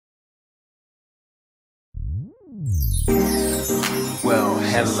Well,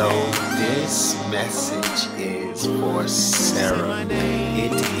 hello. This message is for Sarah.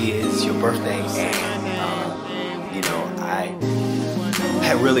 It is your birthday, and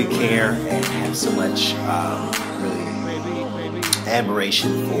I really care and have so much really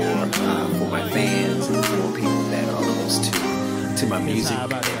admiration for my fans and for people that are close to my music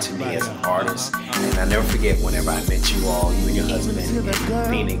and to me as an artist. And I never forget whenever I met you all, you and your husband in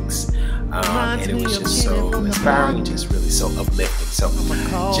Phoenix. And it was just so inspiring and just really so uplifting. So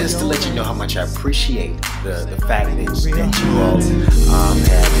just to let you know how much I appreciate the fact that you all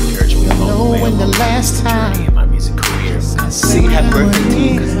have encouraged me along the way, along the journey in my music career. Sing happy birthday to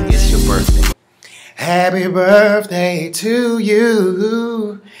you because it's your birthday. Happy birthday to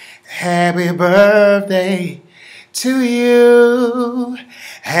you. Happy birthday to you.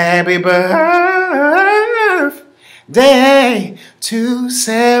 Happy birthday to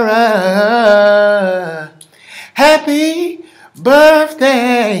Sarah. Happy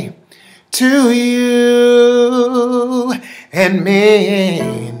birthday to you and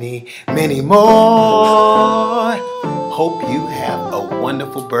many, many more. Hope you have a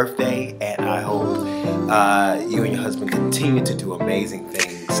wonderful birthday, and I hope you and your husband continue to do amazing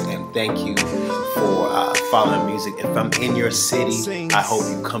things. And thank you for following music. If I'm in your city, I hope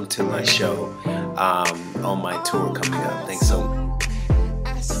you come to my show on my tour coming up. Thanks so much.